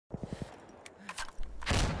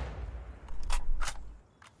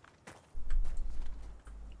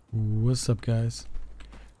What's up, guys?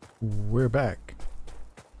 We're back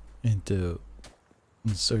into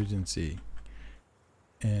Insurgency,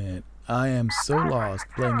 and I am so lost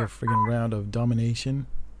playing a friggin' round of Domination.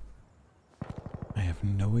 I have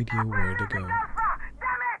no idea where to go.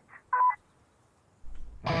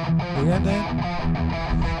 You got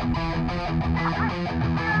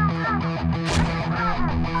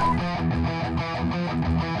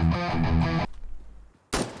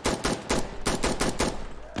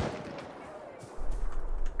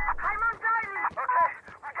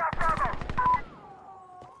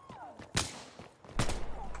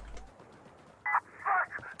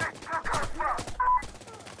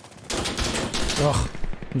Oh,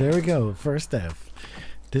 there we go. First F.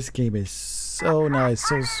 This game is so nice,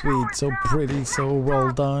 so sweet, so pretty, so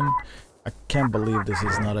well done. I can't believe this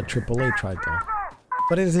is not a AAA title.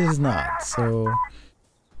 But it is not, so...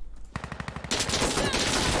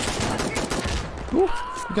 Ooh,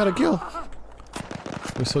 we got a kill.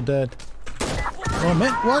 We're so dead. Oh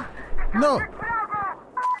man, what? No!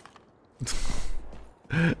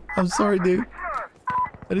 I'm sorry, dude.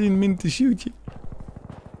 I didn't mean to shoot you.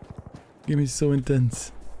 Game is so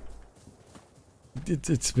intense.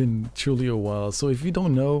 It's been truly a while. So if you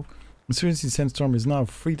don't know, Insurgency Sandstorm is now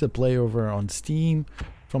free to play over on Steam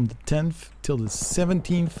from the 10th till the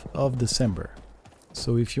 17th of December.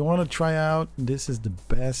 So if you want to try out, this is the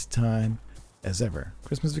best time as ever.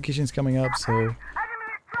 Christmas vacation is coming up, so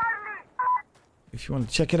if you want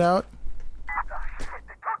to check it out,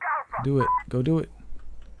 do it. Go do it.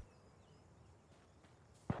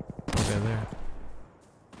 Okay, there.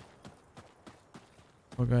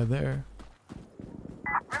 Oh, guy there.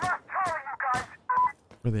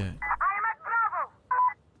 Where they at?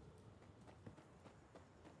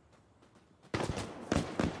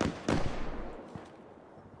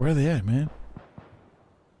 Where are they at, man?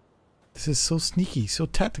 This is so sneaky, so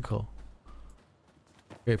tactical.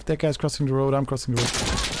 Okay, if that guy's crossing the road, I'm crossing the road.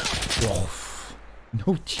 Whoa.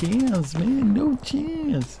 No chance, man, no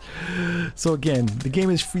chance. So again, the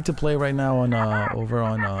game is free to play right now on over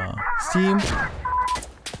on Steam.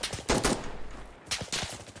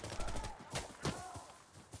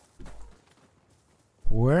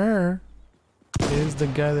 Where is the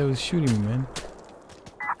guy that was shooting me, man?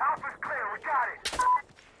 Alpha's clear, we got it.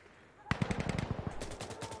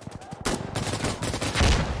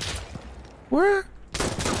 Where?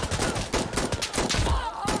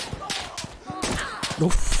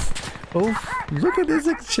 Oof. Oof. Look at this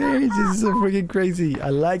exchange. This is so freaking crazy. I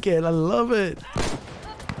like it. I love it.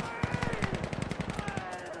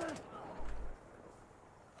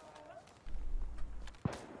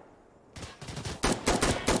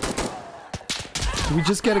 Did we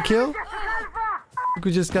just get a kill? I think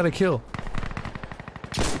we just got a kill.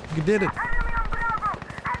 We did it.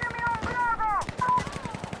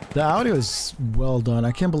 The audio is well done.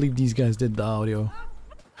 I can't believe these guys did the audio.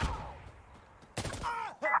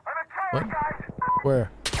 What? Where?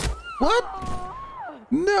 What?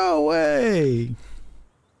 No way!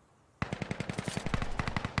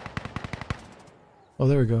 Oh,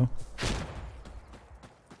 there we go.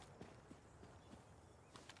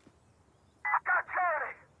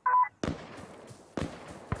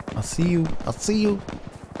 I'll see you. I'll see you.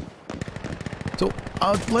 So,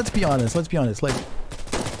 let's be honest. Let's be honest. Like,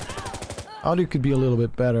 audio could be a little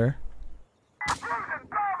bit better.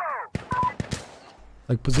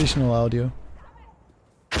 Like positional audio.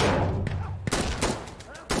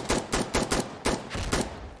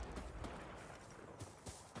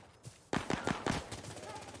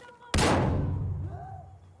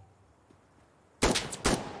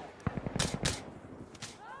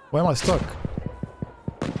 Why am I stuck?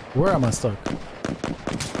 Where am I stuck?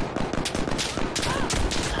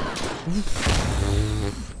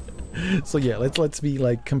 So yeah, let's be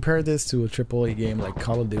like, compare this to a AAA game like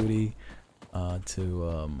Call of Duty,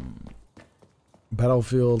 to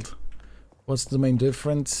Battlefield. What's the main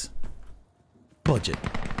difference? Budget.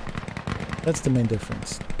 That's the main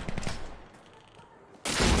difference.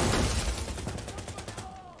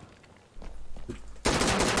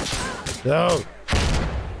 Dude.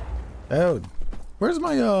 Dude. Where's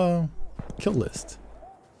my kill list?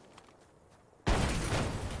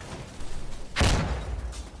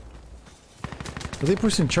 Are they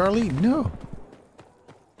pushing Charlie? No.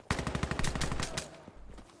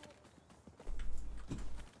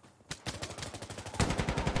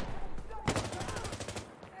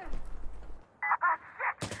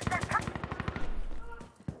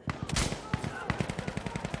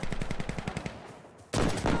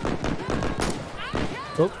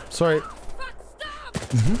 Oh, sorry.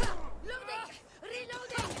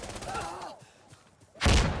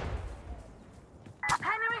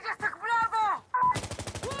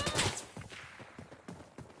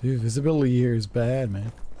 Dude, visibility here is bad,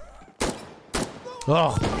 man.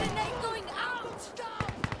 Oh!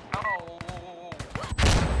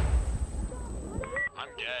 I'm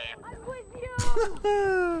gay.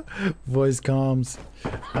 Voice comms.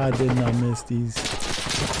 I did not miss these.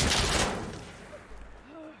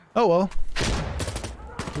 Oh well.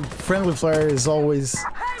 Friendly fire is always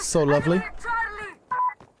so lovely.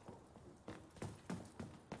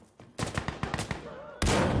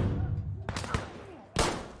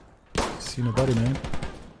 See nobody, man.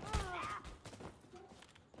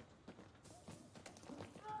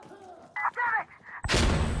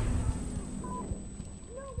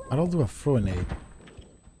 I don't do a throw grenade.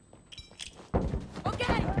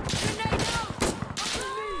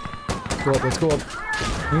 Go up, let's go up.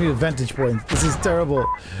 We need a vantage point. This is terrible.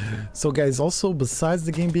 So guys, also besides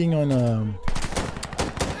the game being on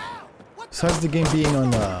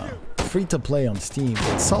free to play on Steam,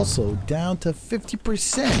 it's also down to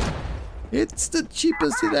 50%. It's the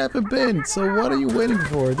cheapest it ever been. So what are you waiting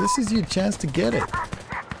for? This is your chance to get it.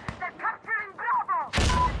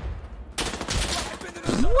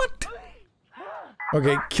 What?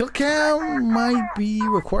 Okay, kill cam might be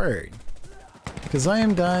required. Because I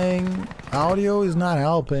am dying. Audio is not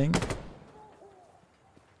helping.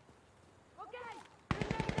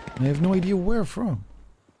 I have no idea where from.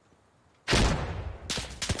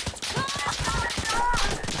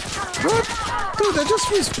 What? Dude, I just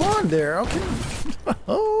respawned there. Okay.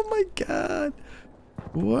 Oh my god.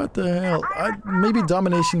 What the hell? Maybe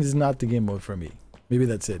Domination is not the game mode for me. Maybe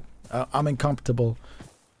that's it. I'm incomparable.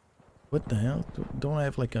 What the hell? Don't I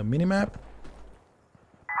have like a mini-map?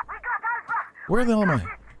 Where the hell am I?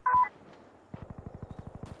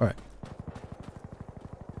 Alright.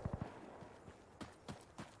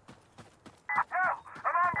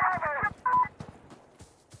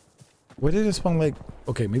 Where did it spawn like...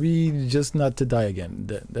 Okay, maybe just not to die again.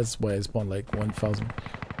 That's why I spawned like 1,000.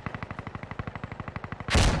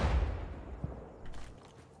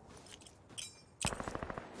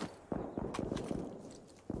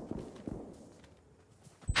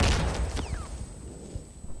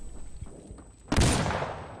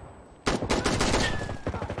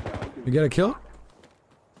 You got a kill?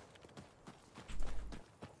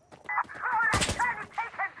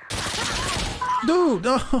 Dude,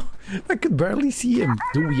 no, I could barely see him.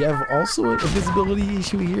 Do we have also a visibility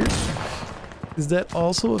issue here? Is that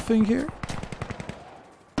also a thing here?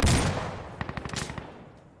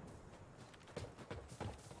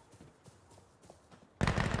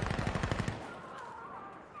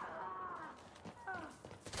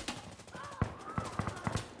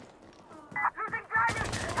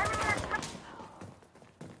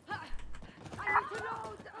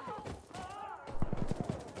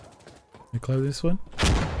 I clear this one?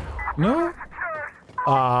 No?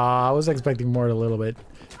 I was expecting more a little bit.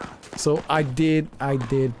 So I did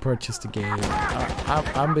purchase the game.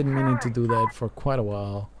 I've been meaning to do that for quite a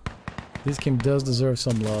while. This game does deserve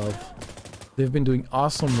some love. They've been doing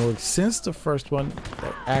awesome work since the first one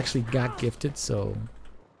that actually got gifted, so...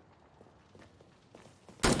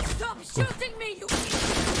 Stop shooting me, you idiot!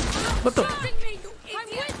 What the... Shooting me, you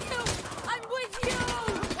idiot! I'm with you!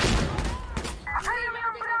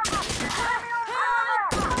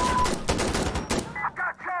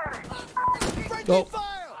 Oh.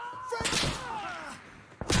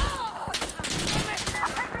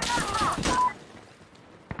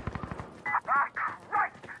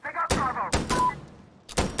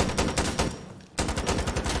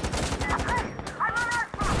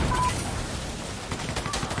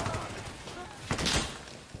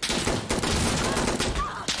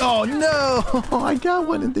 Oh no! I got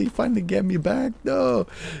one and they finally get me back. No,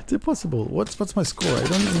 it's impossible. What's my score? I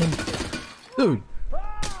don't even. Dude. We're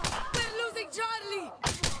losing Charlie.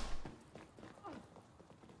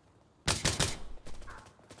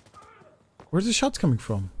 Where's the shots coming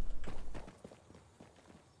from?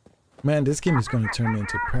 Man, this game is gonna turn me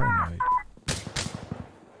into paranoid.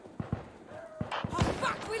 Oh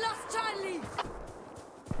fuck! We lost Charlie.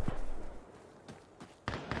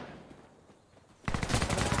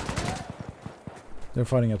 They're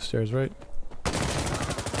fighting upstairs, right? I'm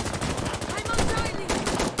on Charlie.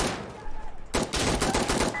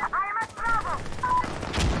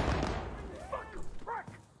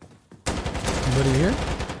 Anybody here?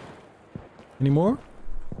 Any more?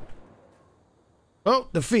 Oh,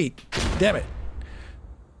 defeat. Damn it.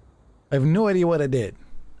 I have no idea what I did.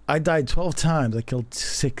 I died 12 times. I killed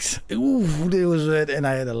 6. Ooh, that was it. And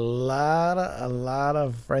I had a lot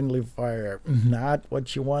of friendly fire. Not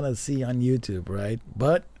what you want to see on YouTube, right?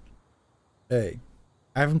 But, hey,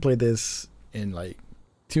 I haven't played this in like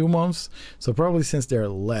 2 months. So probably since their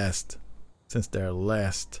last since their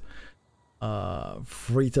last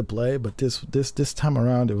free to play. But this time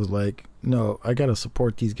around, it was like, no, I gotta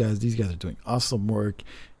support these guys. These guys are doing awesome work,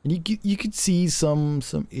 and you could see some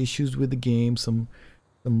issues with the game, some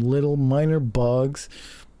little minor bugs,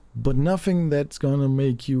 but nothing that's gonna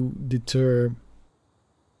make you deter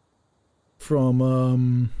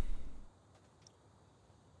from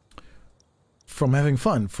having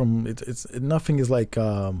fun. From it's nothing is like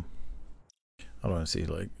I don't want to say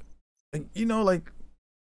like you know, like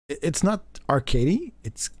it's not arcadey.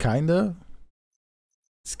 It's kinda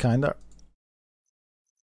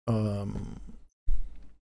I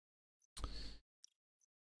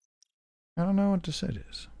don't know what to say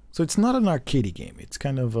this. So it's not an arcadey game. It's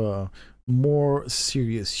kind of a more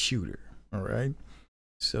serious shooter. All right.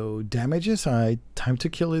 So damage is high. Time to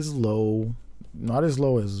kill is low. Not as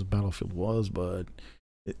low as Battlefield was, but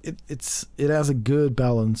it has a good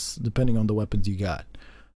balance depending on the weapons you got.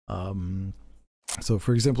 So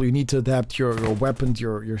for example, you need to adapt your weapons,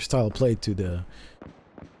 your style of play to the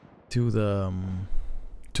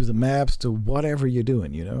maps, to whatever you're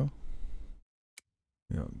doing, you know.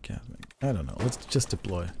 I don't know. Let's just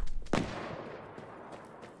deploy.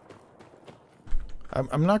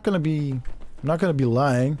 I'm not gonna be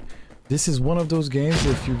lying. This is one of those games,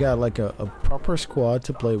 if you got like a proper squad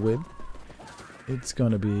to play with, it's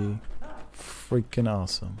gonna be freaking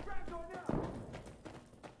awesome.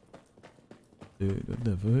 Dude, what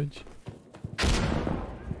the fudge?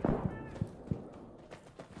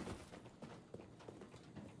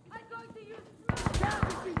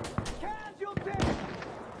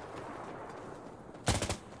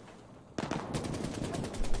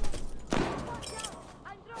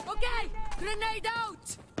 Okay, grenade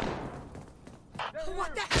out!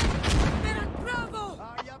 What the heck? They're at Bravo!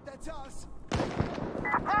 Yep, that's us.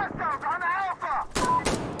 Hostiles on Alpha!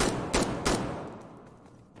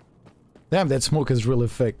 Damn, that smoke is really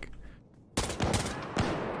thick.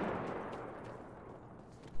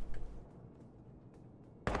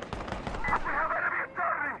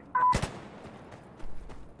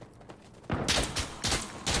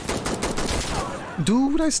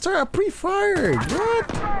 Dude, I pre-fired.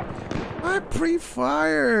 What? I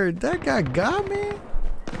pre-fired. That guy got me.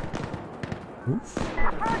 Oof.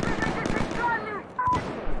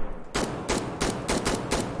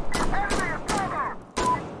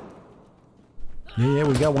 Yeah,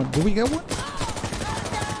 we got one. Do we get one?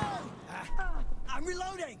 I'm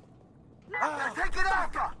reloading. Take it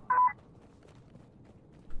Alpha.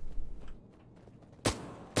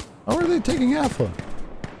 How are they taking Alpha?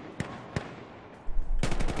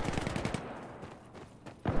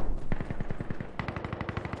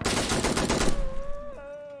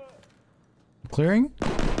 Clearing?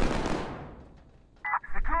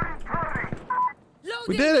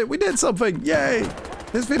 We did it! We did something! Yay!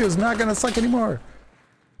 This video is not gonna suck anymore.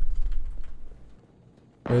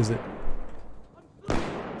 Where is it?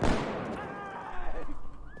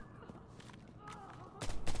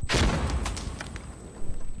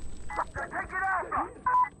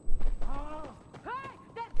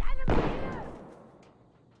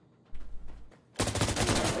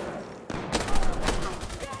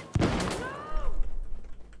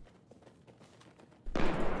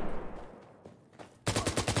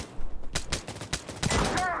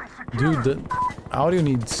 Dude, the audio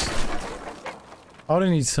needs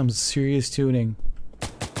some serious tuning.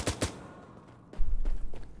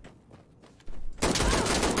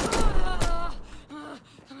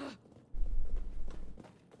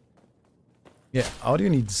 Yeah, audio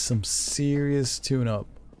needs some serious tune up.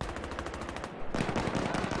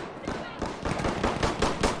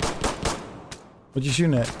 What you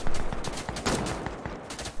shooting at?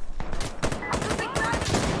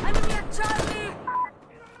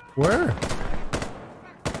 Where?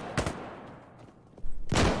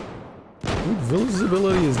 Dude,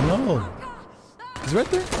 visibility is null. He's right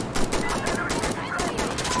there.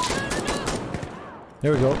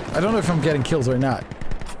 There we go. I don't know if I'm getting kills or not.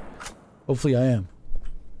 Hopefully I am.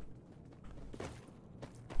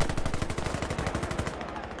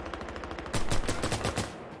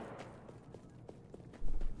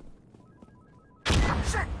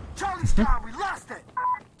 Shit! Charlie's down. We lost it.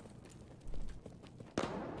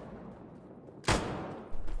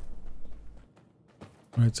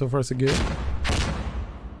 Alright, so far so good.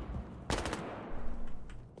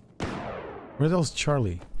 Where the hell's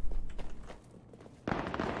Charlie?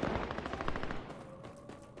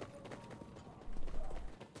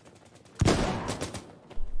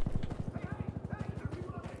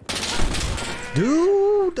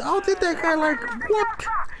 Dude, how did that guy like what?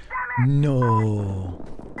 No.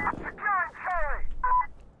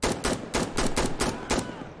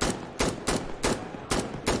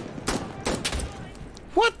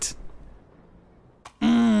 What?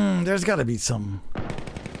 There's gotta be some.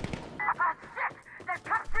 Ah, shit! They're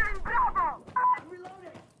capturing Bravo! I'm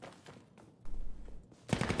reloading!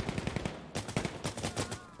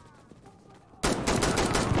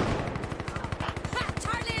 Ha!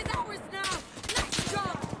 Charlie is ours now! Nice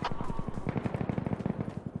job!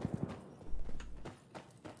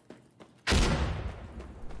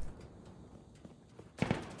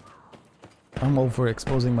 I'm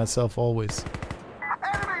overexposing myself always.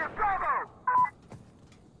 Enemy at Bravo!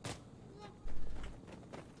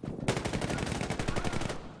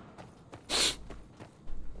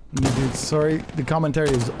 Dude, sorry, the commentary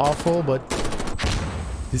is awful, but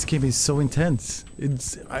this game is so intense.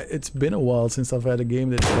 It's been a while since I've had a game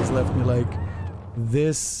that has left me like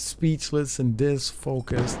this speechless and this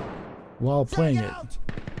focused while playing it.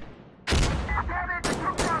 Damage to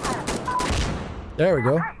Bravo! There we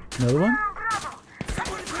go. Another one? Bravo!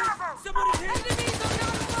 Somebody's hit! Somebody's hit! Enemies on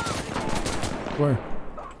Alpha! Where?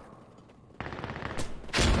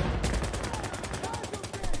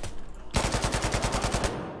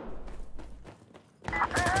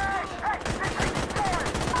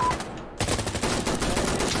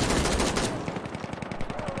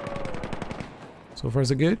 So far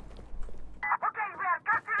so good? Okay, we are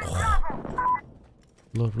capturing Bravo!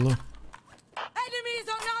 Look, look. Enemies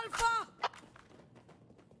on Alpha!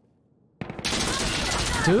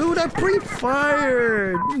 Dude, I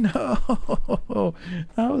pre-fired! No!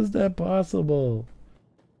 How is that possible?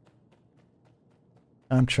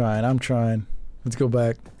 I'm trying. Let's go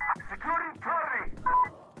back. Securing Charlie!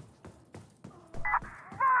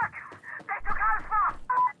 Fuck! They took Alpha!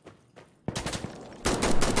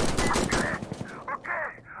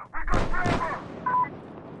 Okay, we got Bravo!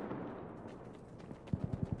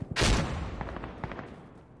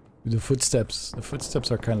 The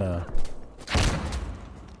footsteps are kinda...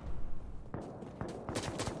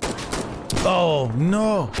 Oh,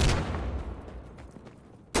 no!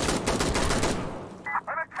 I'm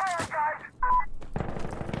a tired, guys!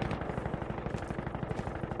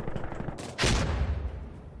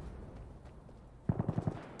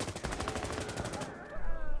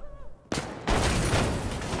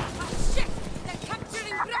 Oh shit! They're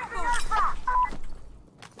capturing Bravo!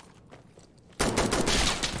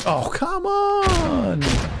 Oh, come on!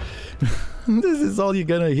 This is all you're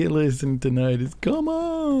gonna hear listening tonight is, come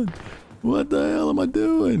on! What the hell am I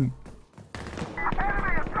doing? Enemy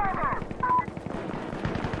at Bravo!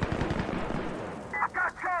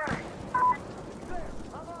 Got Charlie!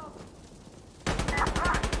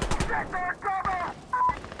 Set there, Bravo!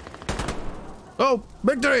 Oh,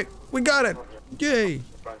 victory! We got it! Yay!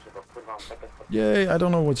 Yay! I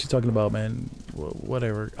don't know what you're talking about, man.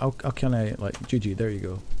 Whatever. How can I, like, GG, there you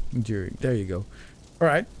go. There you go.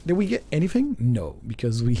 Alright, did we get anything? No,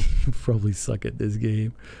 because we probably suck at this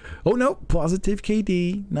game. Oh no, positive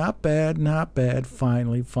KD. Not bad, not bad.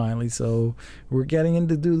 Finally. So, we're getting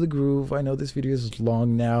into the groove. I know this video is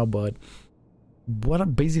long now, but what I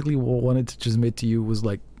basically wanted to transmit to you was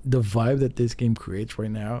like the vibe that this game creates right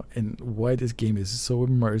now and why this game is so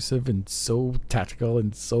immersive and so tactical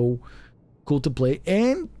and so cool to play.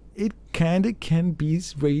 And it kind of can be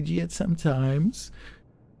ragey at some times.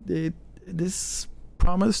 This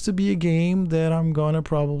promised to be a game that I'm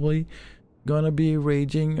probably gonna be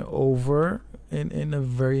raging over in a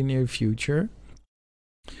very near future.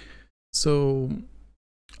 So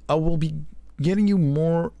I will be getting you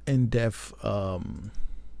more in-depth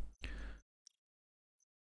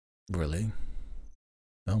really?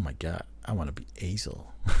 Oh my god, I want to be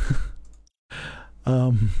Hazel.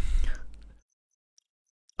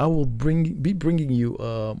 I will be bringing you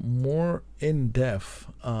more in-depth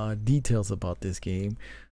details about this game,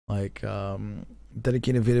 like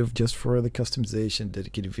dedicated video just for the customization,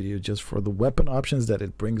 dedicated video just for the weapon options that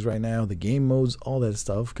it brings right now, the game modes, all that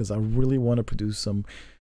stuff, because I really want to produce some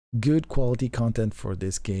good quality content for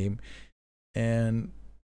this game. And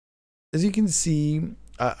as you can see,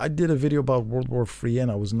 I did a video about World War III and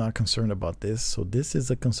I was not concerned about this, so this is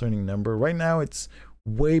a concerning number. Right now it's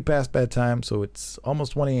way past bedtime, so it's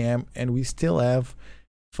almost 1 a.m. and we still have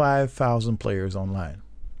 5,000 players online.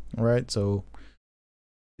 All right, so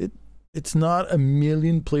it's not a 1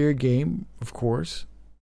 million player game, of course.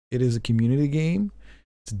 It is a community game.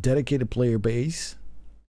 It's a dedicated player base,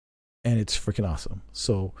 and it's freaking awesome.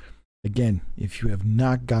 So again, if you have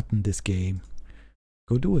not gotten this game,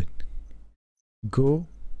 go do it. Go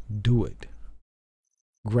do it.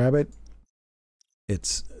 Grab it.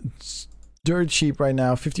 It's dirt cheap right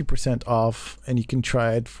now, 50% off, and you can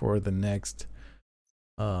try it for the next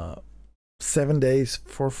 7 days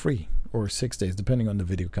for free, or 6 days depending on the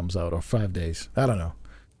video comes out, or 5 days, I don't know.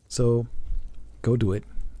 So Go do it.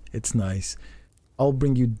 It's nice. I'll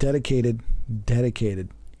bring you dedicated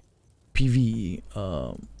PvE,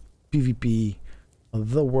 PvP,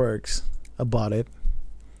 the works about it.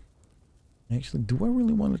 Actually, do I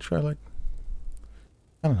really want to try, like,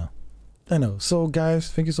 I don't know. I know. So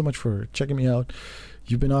guys, thank you so much for checking me out.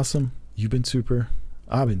 You've been awesome. You've been super.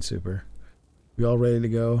 I've been super. We all ready to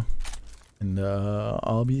go. And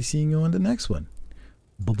I'll be seeing you on the next one.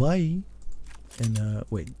 Bye-bye. And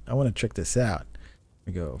wait, I want to check this out.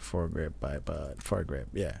 We go foregrip, bipod, foregrip,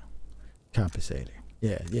 yeah. Compensator.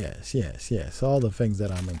 Yeah, yes. All the things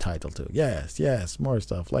that I'm entitled to. Yes, more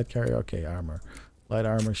stuff. Light carrier, okay, armor. Light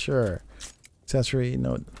armor, sure. Accessory,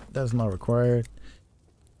 no, that's not required.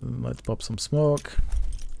 Let's pop some smoke.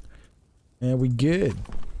 And we good.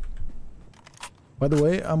 By the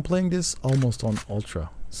way, I'm playing this almost on ultra,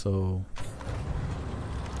 so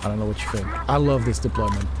I don't know what you think. I love this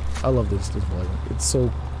deployment. It's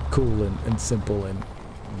so cool and simple, and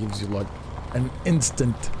gives you like an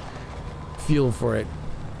instant feel for it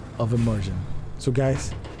of immersion. So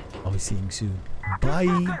guys, I'll be seeing you soon. Bye.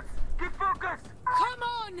 Keep focused! Come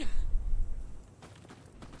on!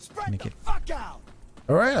 Spread Make the it. fuck out!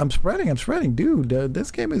 Alright, I'm spreading. Dude,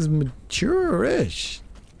 this game is mature-ish.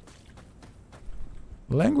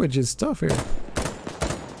 Language is tough here.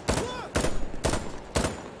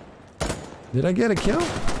 Did I get a kill?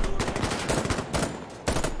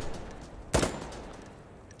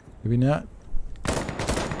 Maybe not.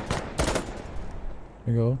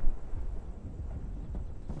 There you go.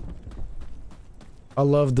 I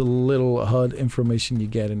love the little HUD information you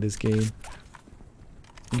get in this game.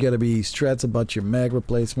 You gotta be strats about your mag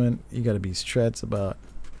replacement. You gotta be strats about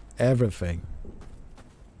everything.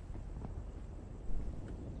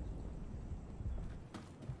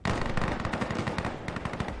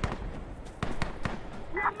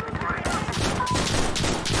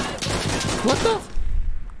 What the?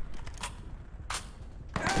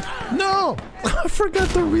 No! I forgot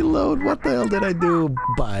to reload. What the hell did I do?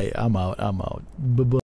 Bye. I'm out. Bye-bye.